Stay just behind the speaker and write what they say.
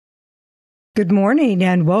Good morning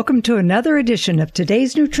and welcome to another edition of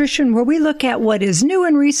Today's Nutrition, where we look at what is new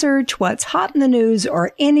in research, what's hot in the news,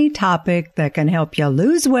 or any topic that can help you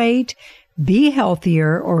lose weight, be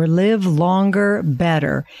healthier, or live longer,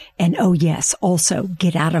 better. And oh yes, also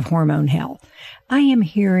get out of hormone hell. I am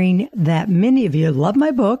hearing that many of you love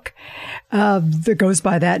my book that goes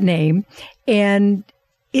by that name, and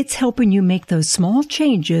it's helping you make those small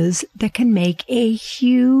changes that can make a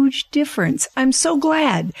huge difference. I'm so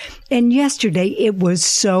glad. And yesterday it was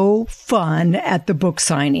so fun at the book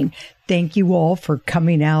signing. Thank you all for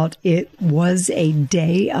coming out. It was a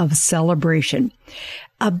day of celebration.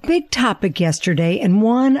 A big topic yesterday, and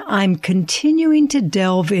one I'm continuing to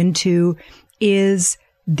delve into, is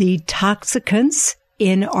the toxicants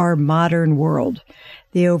in our modern world.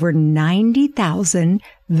 The over 90,000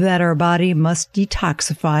 that our body must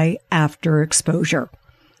detoxify after exposure,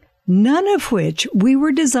 none of which we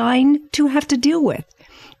were designed to have to deal with.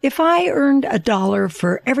 If I earned $1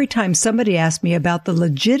 for every time somebody asked me about the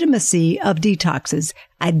legitimacy of detoxes,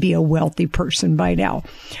 I'd be a wealthy person by now.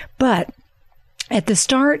 But at the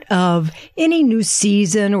start of any new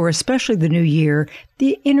season, or especially the new year,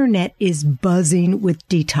 the internet is buzzing with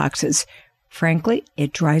detoxes. Frankly,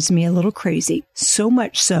 it drives me a little crazy, so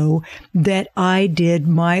much so that I did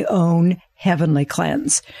my own heavenly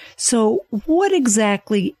cleanse. So what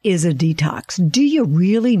exactly is a detox? Do you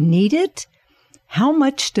really need it? How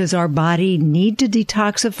much does our body need to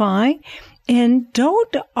detoxify? And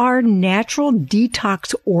don't our natural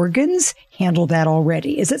detox organs handle that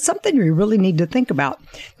already? Is it something we really need to think about?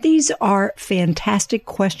 These are fantastic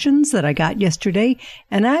questions that I got yesterday,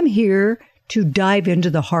 and I'm here to dive into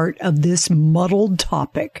the heart of this muddled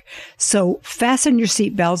topic. So fasten your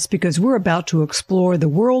seatbelts, because we're about to explore the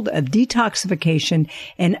world of detoxification,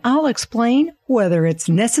 and I'll explain whether it's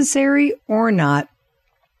necessary or not.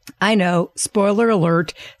 I know, spoiler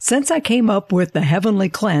alert, since I came up with the heavenly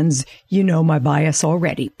cleanse, you know my bias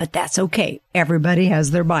already, but that's okay. Everybody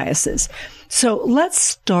has their biases. So let's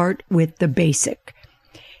start with the basic.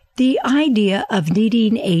 The idea of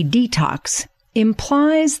needing a detox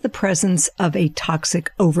implies the presence of a toxic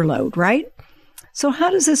overload, right? So how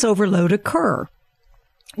does this overload occur?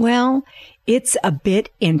 Well, it's a bit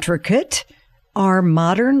intricate. Our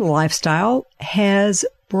modern lifestyle has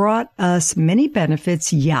brought us many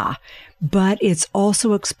benefits, yeah, but it's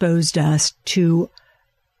also exposed us to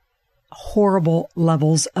horrible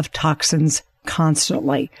levels of toxins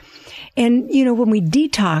constantly. And, when we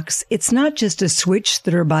detox, it's not just a switch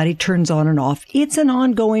that our body turns on and off. It's an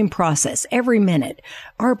ongoing process. Every minute,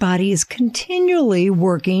 our body is continually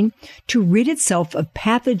working to rid itself of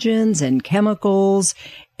pathogens and chemicals,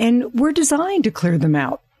 and we're designed to clear them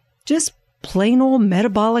out. Just plain old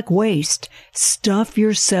metabolic waste, stuff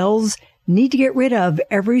your cells need to get rid of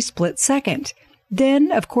every split second.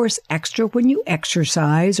 Then, of course, extra when you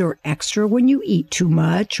exercise, or extra when you eat too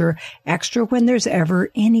much, or extra when there's ever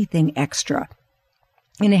anything extra.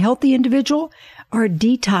 In a healthy individual, our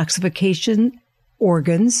detoxification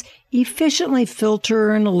organs efficiently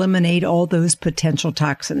filter and eliminate all those potential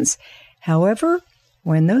toxins. However,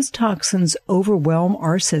 when those toxins overwhelm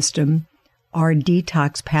our system, our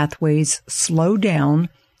detox pathways slow down,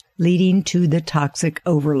 leading to the toxic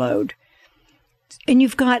overload. And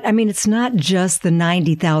you've got, it's not just the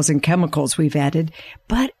 90,000 chemicals we've added,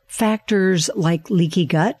 but factors like leaky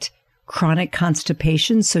gut, chronic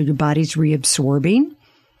constipation, so your body's reabsorbing,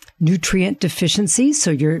 nutrient deficiencies,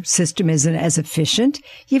 so your system isn't as efficient.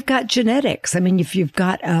 You've got genetics. If you've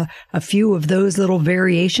got a few of those little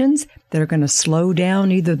variations that are going to slow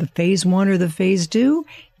down either the phase 1 or the phase 2,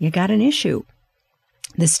 you got an issue.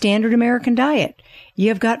 The standard American diet.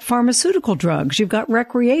 You've got pharmaceutical drugs. You've got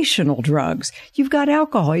recreational drugs. You've got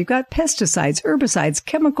alcohol. You've got pesticides, herbicides,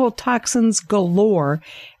 chemical toxins galore,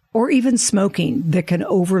 or even smoking that can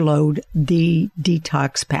overload the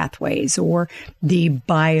detox pathways or the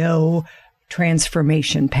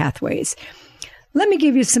biotransformation pathways. Let me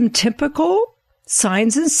give you some typical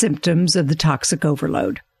signs and symptoms of the toxic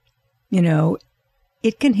overload.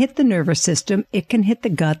 It can hit the nervous system, it can hit the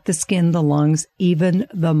gut, the skin, the lungs, even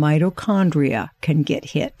the mitochondria can get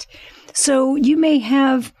hit. So you may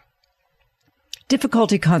have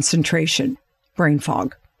difficulty concentration, brain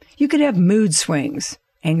fog. You could have mood swings,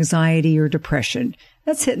 anxiety or depression.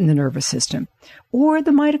 That's hitting the nervous system. Or the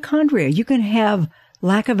mitochondria. You can have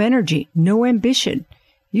lack of energy, no ambition.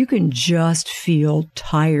 You can just feel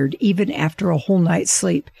tired even after a whole night's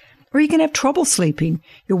sleep. Or you can have trouble sleeping.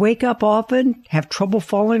 You wake up often, have trouble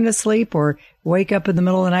falling asleep, or wake up in the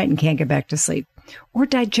middle of the night and can't get back to sleep. Or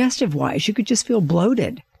digestive-wise, you could just feel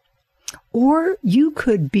bloated. or you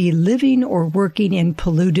could be living or working in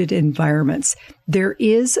polluted environments. There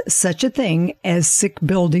is such a thing as sick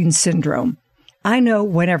building syndrome. I know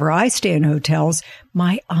whenever I stay in hotels,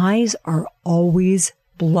 my eyes are always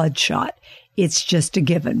bloodshot. It's just a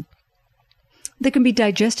given. There can be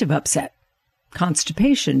digestive upset,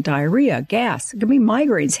 constipation, diarrhea, gas. It can be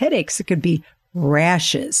migraines, headaches. It could be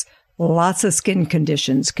rashes. Lots of skin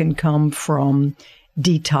conditions can come from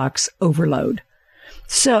detox overload.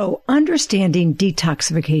 So, understanding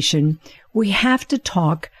detoxification, we have to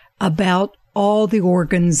talk about all the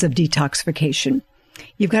organs of detoxification.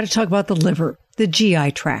 You've got to talk about the liver, the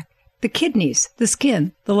GI tract, the kidneys, the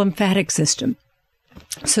skin, the lymphatic system.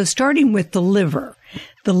 So starting with the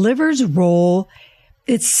liver's role,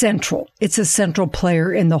 it's central. It's a central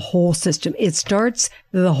player in the whole system. It starts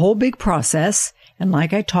the whole big process. And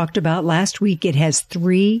like I talked about last week, it has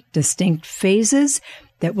 3 distinct phases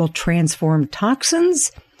that will transform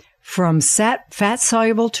toxins from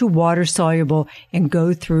fat-soluble to water-soluble and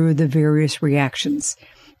go through the various reactions.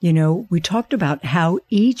 You know, we talked about how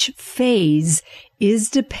each phase is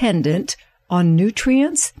dependent on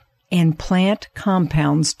nutrients and plant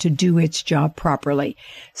compounds to do its job properly.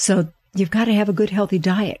 So you've got to have a good, healthy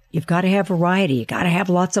diet. You've got to have variety. You've got to have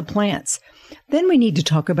lots of plants. Then we need to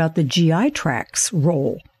talk about the GI tract's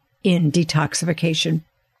role in detoxification.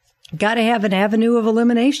 Got to have an avenue of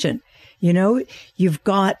elimination. You know, you've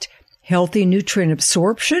got healthy nutrient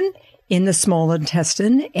absorption in the small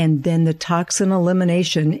intestine and then the toxin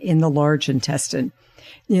elimination in the large intestine.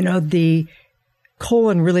 You know, the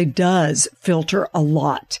colon really does filter a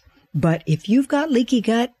lot. But if you've got leaky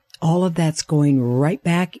gut, all of that's going right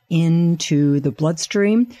back into the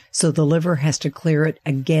bloodstream. So the liver has to clear it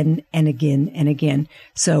again and again and again.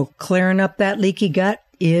 So clearing up that leaky gut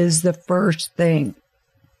is the first thing.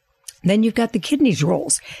 Then you've got the kidneys'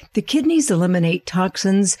 roles. The kidneys eliminate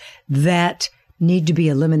toxins that need to be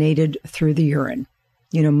eliminated through the urine.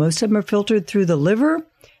 You know, most of them are filtered through the liver,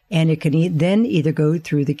 and it can then either go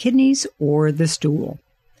through the kidneys or the stool.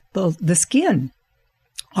 The skin.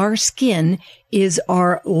 Our skin is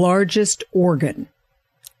our largest organ.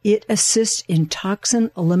 It assists in toxin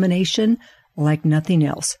elimination like nothing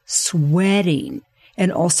else. Sweating.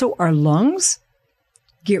 And also our lungs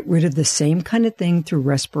get rid of the same kind of thing through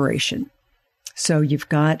respiration. So you've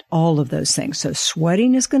got all of those things. So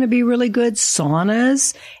sweating is going to be really good.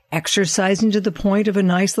 Saunas, exercising to the point of a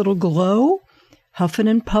nice little glow, huffing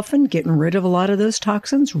and puffing, getting rid of a lot of those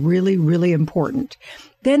toxins, really, really important.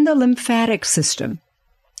 Then the lymphatic system.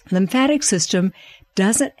 Lymphatic system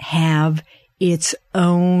doesn't have its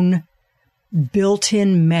own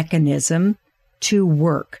built-in mechanism to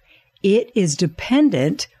work. It is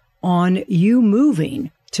dependent on you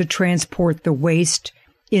moving to transport the waste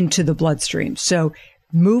into the bloodstream. So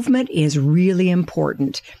movement is really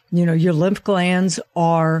important. You know, your lymph glands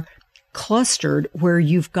are clustered where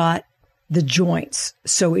you've got the joints.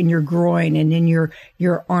 So in your groin and in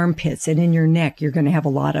your armpits and in your neck, you're going to have a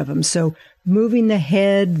lot of them. So moving the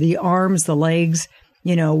head, the arms, the legs,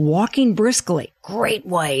 you know, walking briskly, great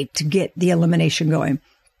way to get the elimination going.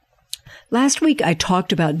 Last week, I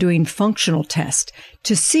talked about doing functional tests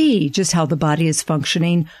to see just how the body is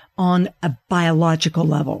functioning on a biological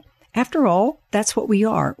level. After all, that's what we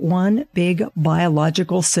are, one big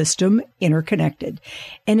biological system interconnected.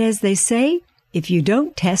 And as they say, if you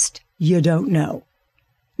don't test, you don't know.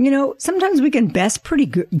 You know, sometimes we can guess pretty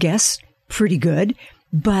good,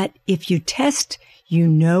 but if you test, you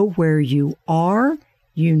know where you are,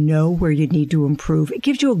 you know where you need to improve. It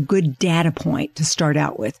gives you a good data point to start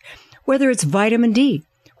out with. Whether it's vitamin D,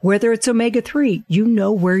 whether it's omega-3, you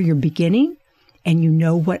know where you're beginning and you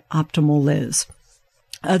know what optimal is.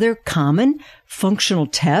 Other common functional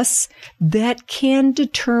tests that can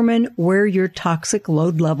determine where your toxic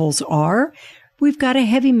load levels are. We've got a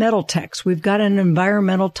heavy metal test. We've got an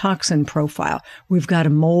environmental toxin profile. We've got a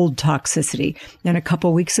mold toxicity. And a couple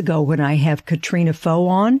of weeks ago when I have Katrina Foe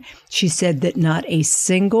on, she said that not a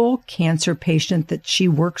single cancer patient that she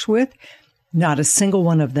works with, not a single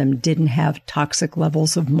one of them didn't have toxic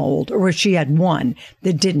levels of mold, or she had one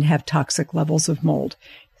that didn't have toxic levels of mold.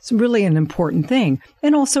 It's really an important thing.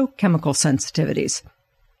 And also chemical sensitivities.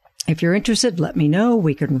 If you're interested, let me know.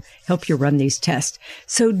 We can help you run these tests.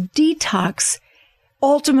 So detox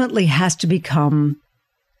ultimately has to become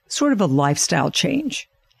sort of a lifestyle change.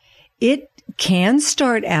 It can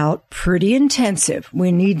start out pretty intensive.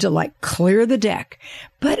 We need to clear the deck,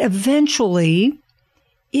 but eventually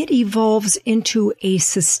it evolves into a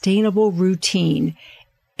sustainable routine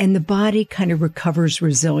and the body kind of recovers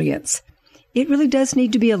resilience. It really does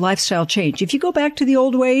need to be a lifestyle change. If you go back to the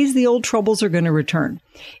old ways, the old troubles are going to return.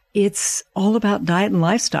 It's all about diet and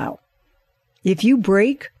lifestyle. If you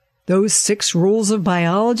break those 6 rules of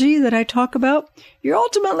biology that I talk about, you're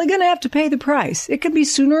ultimately going to have to pay the price. It could be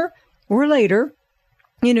sooner or later.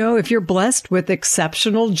 If you're blessed with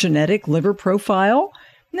exceptional genetic liver profile,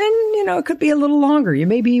 then, it could be a little longer. You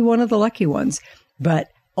may be one of the lucky ones.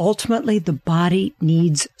 But ultimately, the body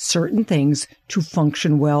needs certain things to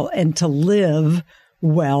function well and to live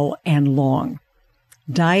well and long.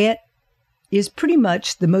 Diet is pretty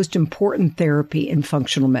much the most important therapy in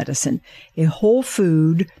functional medicine. A whole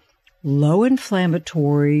food, low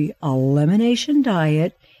inflammatory elimination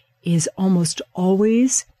diet is almost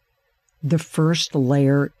always the first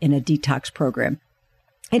layer in a detox program.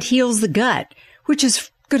 It heals the gut, which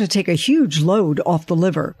is going to take a huge load off the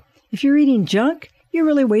liver. If you're eating junk, you're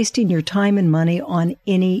really wasting your time and money on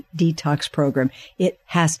any detox program. It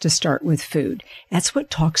has to start with food. That's what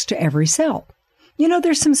talks to every cell.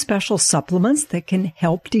 There's some special supplements that can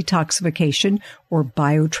help detoxification or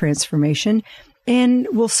biotransformation and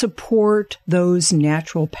will support those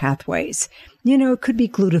natural pathways. It could be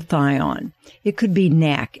glutathione. It could be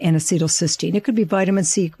NAC, N-acetylcysteine. It could be vitamin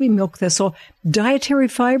C. It could be milk thistle. Dietary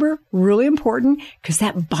fiber, really important because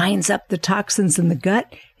that binds up the toxins in the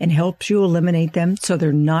gut and helps you eliminate them so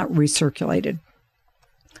they're not recirculated.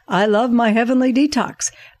 I love my Heavenly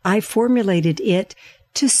Detox. I formulated it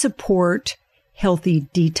to support healthy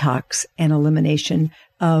detox and elimination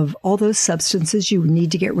of all those substances you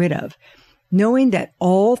need to get rid of. Knowing that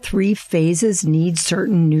all 3 phases need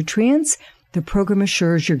certain nutrients, the program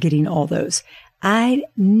assures you're getting all those. I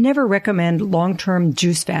never recommend long-term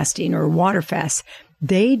juice fasting or water fasts.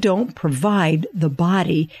 They don't provide the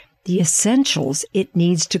body the essentials it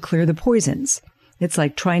needs to clear the poisons. It's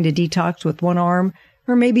like trying to detox with 1 arm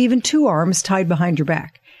or maybe even 2 arms tied behind your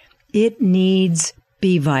back. It needs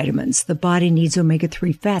B vitamins. The body needs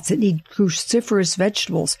omega-3 fats. It needs cruciferous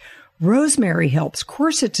vegetables. Rosemary helps.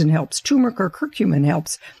 Quercetin helps. Turmeric or curcumin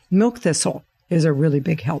helps. Milk thistle is a really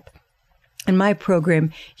big help. In my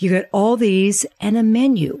program, you get all these and a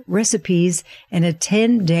menu, recipes, and a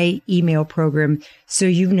 10-day email program so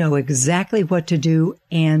you know exactly what to do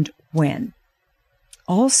and when.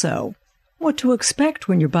 Also, what to expect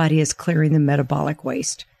when your body is clearing the metabolic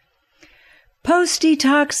waste.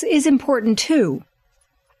 Post-detox is important too.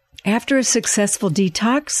 After a successful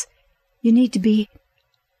detox, you need to be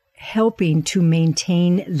helping to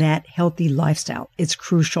maintain that healthy lifestyle. It's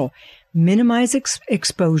crucial. Minimize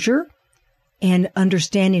exposure and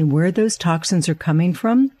understanding where those toxins are coming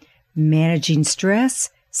from, managing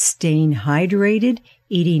stress, staying hydrated,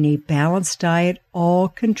 eating a balanced diet, all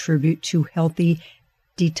contribute to healthy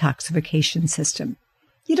detoxification system.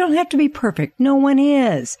 You don't have to be perfect. No one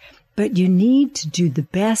is. But you need to do the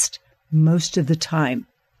best most of the time.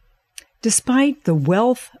 Despite the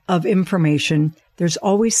wealth of information, there's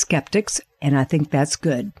always skeptics, and I think that's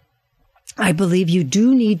good. I believe you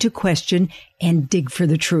do need to question and dig for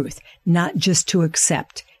the truth, not just to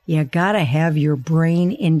accept. You gotta have your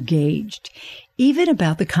brain engaged. Even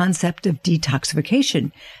about the concept of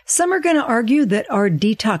detoxification. Some are going to argue that our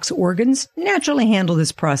detox organs naturally handle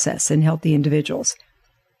this process in healthy individuals.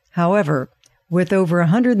 However, with over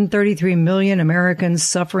 133 million Americans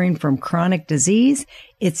suffering from chronic disease,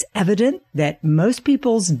 it's evident that most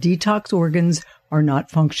people's detox organs are not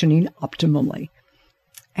functioning optimally.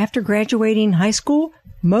 After graduating high school,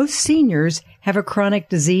 most seniors have a chronic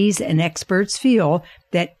disease, and experts feel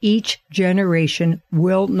that each generation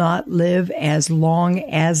will not live as long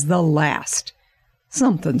as the last.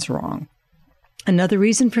 Something's wrong. Another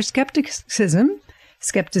reason for skepticism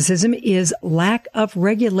is lack of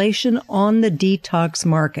regulation on the detox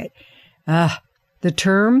market. The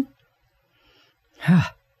term,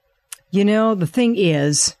 the thing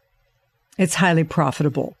is, it's highly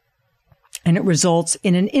profitable. And it results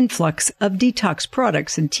in an influx of detox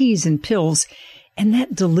products and teas and pills, and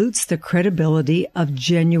that dilutes the credibility of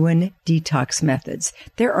genuine detox methods.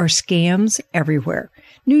 There are scams everywhere.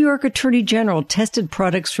 New York Attorney General tested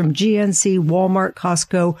products from GNC, Walmart,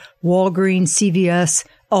 Costco, Walgreens, CVS,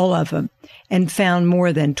 all of them, and found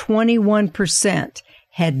more than 21%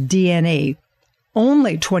 had DNA.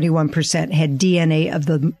 Only 21% had DNA of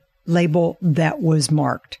the label that was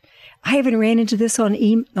marked. I even ran into this on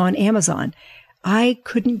Amazon. I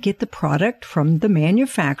couldn't get the product from the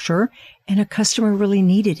manufacturer, and a customer really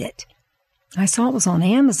needed it. I saw it was on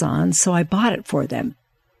Amazon, so I bought it for them.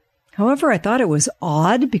 However, I thought it was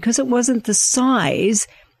odd because it wasn't the size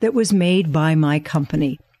that was made by my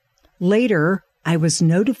company. Later, I was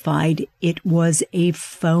notified it was a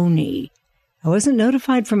phony. I wasn't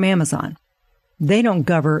notified from Amazon. They don't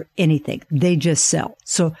cover anything. They just sell.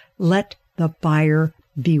 So let the buyer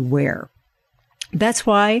beware. That's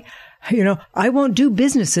why I won't do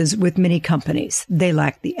businesses with many companies. They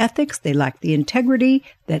lack the ethics. They lack the integrity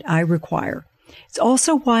that I require. It's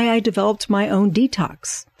also why I developed my own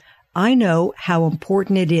detox. I know how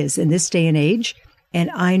important it is in this day and age, and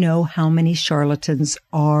I know how many charlatans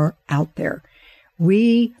are out there.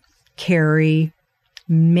 We carry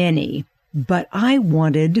many, but I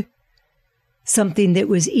wanted something that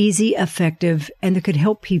was easy, effective, and that could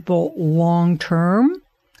help people long term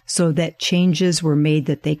so that changes were made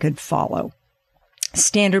that they could follow.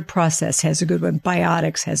 Standard Process has a good one.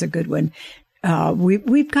 Biotics has a good one.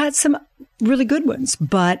 We've got some really good ones,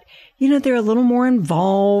 but they're a little more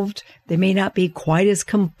involved. They may not be quite as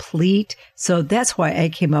complete. So that's why I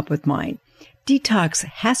came up with mine. Detox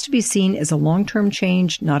has to be seen as a long-term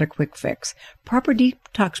change, not a quick fix. Proper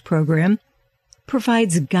detox program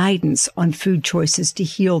provides guidance on food choices to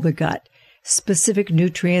heal the gut, specific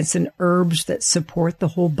nutrients and herbs that support the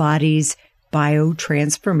whole body's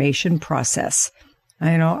biotransformation process.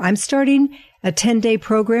 I'm starting a 10-day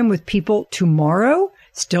program with people tomorrow.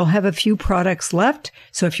 Still have a few products left.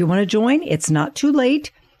 So if you want to join, it's not too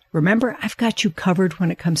late. Remember, I've got you covered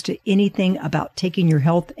when it comes to anything about taking your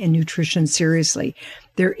health and nutrition seriously.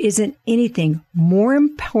 There isn't anything more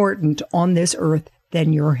important on this earth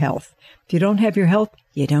than your health. If you don't have your health,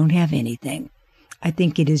 you don't have anything. I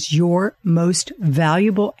think it is your most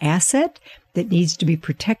valuable asset that needs to be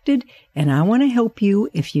protected, and I want to help you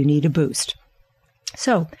if you need a boost.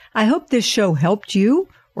 So I hope this show helped you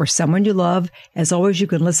or someone you love. As always, you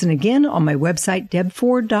can listen again on my website,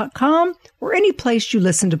 debford.com, or any place you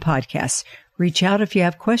listen to podcasts. Reach out if you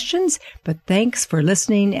have questions, but thanks for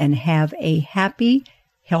listening and have a happy,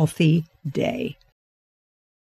 healthy day.